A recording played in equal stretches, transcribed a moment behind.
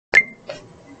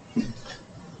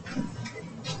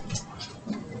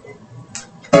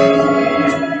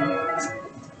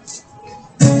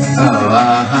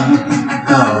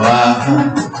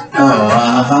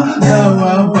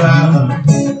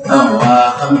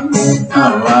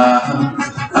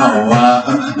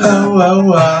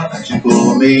She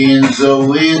pulled me in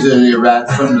so easily right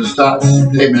from the start. She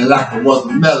played me like it was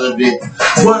a melody.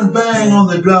 One bang on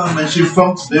the drum and she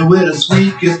funks me with a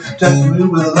sweet kiss, touches me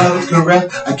with a lover's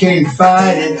caress. I can't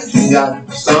fight it. She got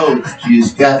my soul.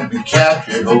 She's got me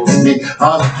captured, holding me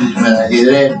hostage when I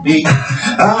hear that beat.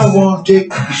 I won't take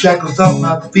the shackles off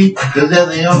my feet, 'cause they're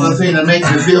the only thing that makes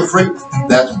me feel free.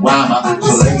 That's why I'm a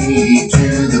slave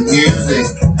to the music.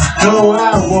 No,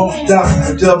 I won't stop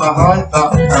until my heart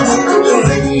pops. I'm a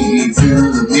slave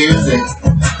to the music.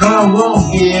 No, I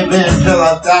won't give in till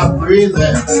I stop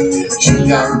breathing. She's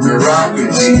got me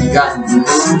rockin', she's got me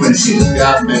moving, she's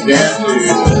got me dancing.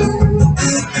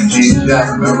 She's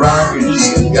got me rockin',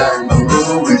 she's got me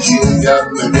moving, she's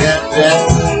got me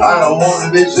dancing. I don't wanna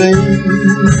be saved.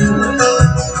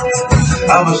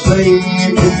 I'm a slave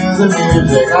to the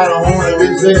music. I don't wanna be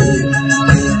saved.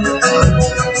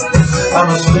 I'm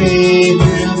a slave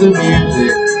to the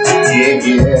music. Yeah,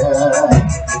 yeah.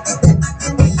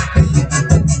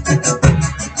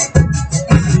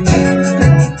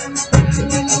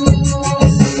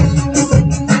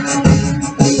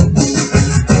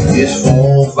 It's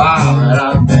 4-5 and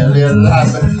I'm barely alive,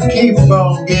 but keep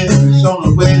on getting, it's the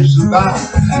only way to survive.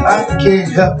 I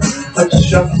can't help but to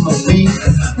shuffle my feet,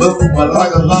 moving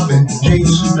like a zombie,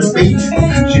 chasing the beat.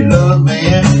 She loves me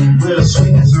in with a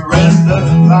sweet surrender,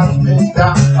 knocks me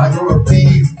down like a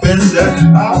repeat bender.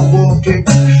 I won't take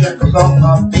the shackles off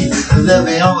my feet, 'cause they're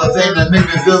the only thing that make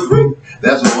me feel free.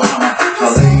 That's why I'm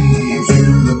a slave to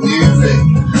the music.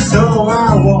 No,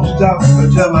 I won't stop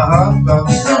until my heart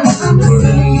stops. I'm a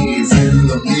slave to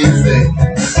the music.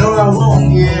 No, I won't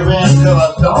give in till I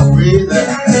stop breathing.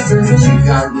 She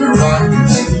got me rocking,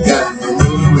 she got me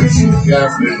moving, she got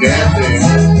me dancing.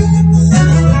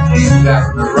 She got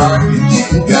me rocking,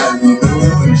 she got me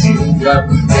moving, she got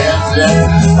me dancing.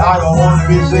 I don't want to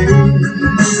be saved.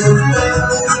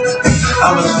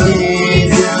 I'm a slave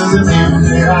to the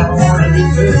music. I don't want to be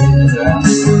saved.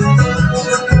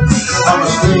 I'm a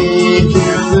slave to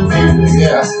the music,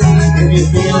 yeah. If you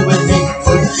feel with me,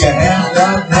 put your hands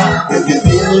out now. If you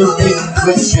feel with me,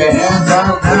 put your hands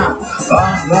out now.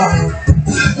 Up,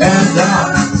 and down.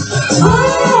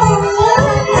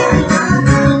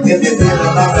 If you feel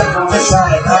like a zombie,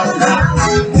 shout it out now.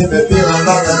 If you feel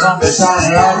like a zombie, shout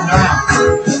it out now.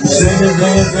 Sing it,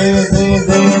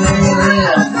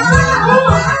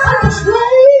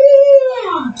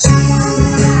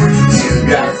 You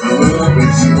got me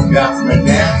moving, you got me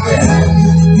dancing.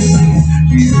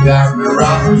 You got me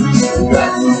rocking, you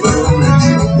got me moving,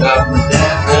 you got me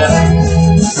dancing.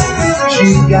 She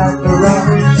got me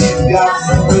rocking, she got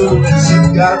me moving, she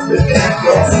got me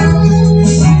dancing.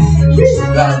 She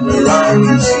got me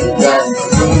rocking, she got me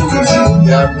moving, she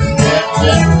got me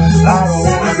dancing. I don't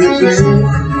wanna be saved.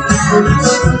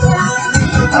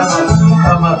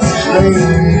 I'm a slave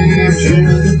to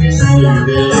the music,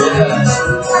 yeah.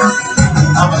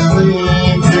 I'm a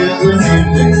slave to the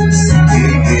music,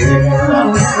 yeah.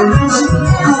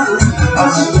 I'm a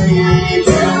slave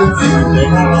to the music.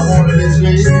 I don't want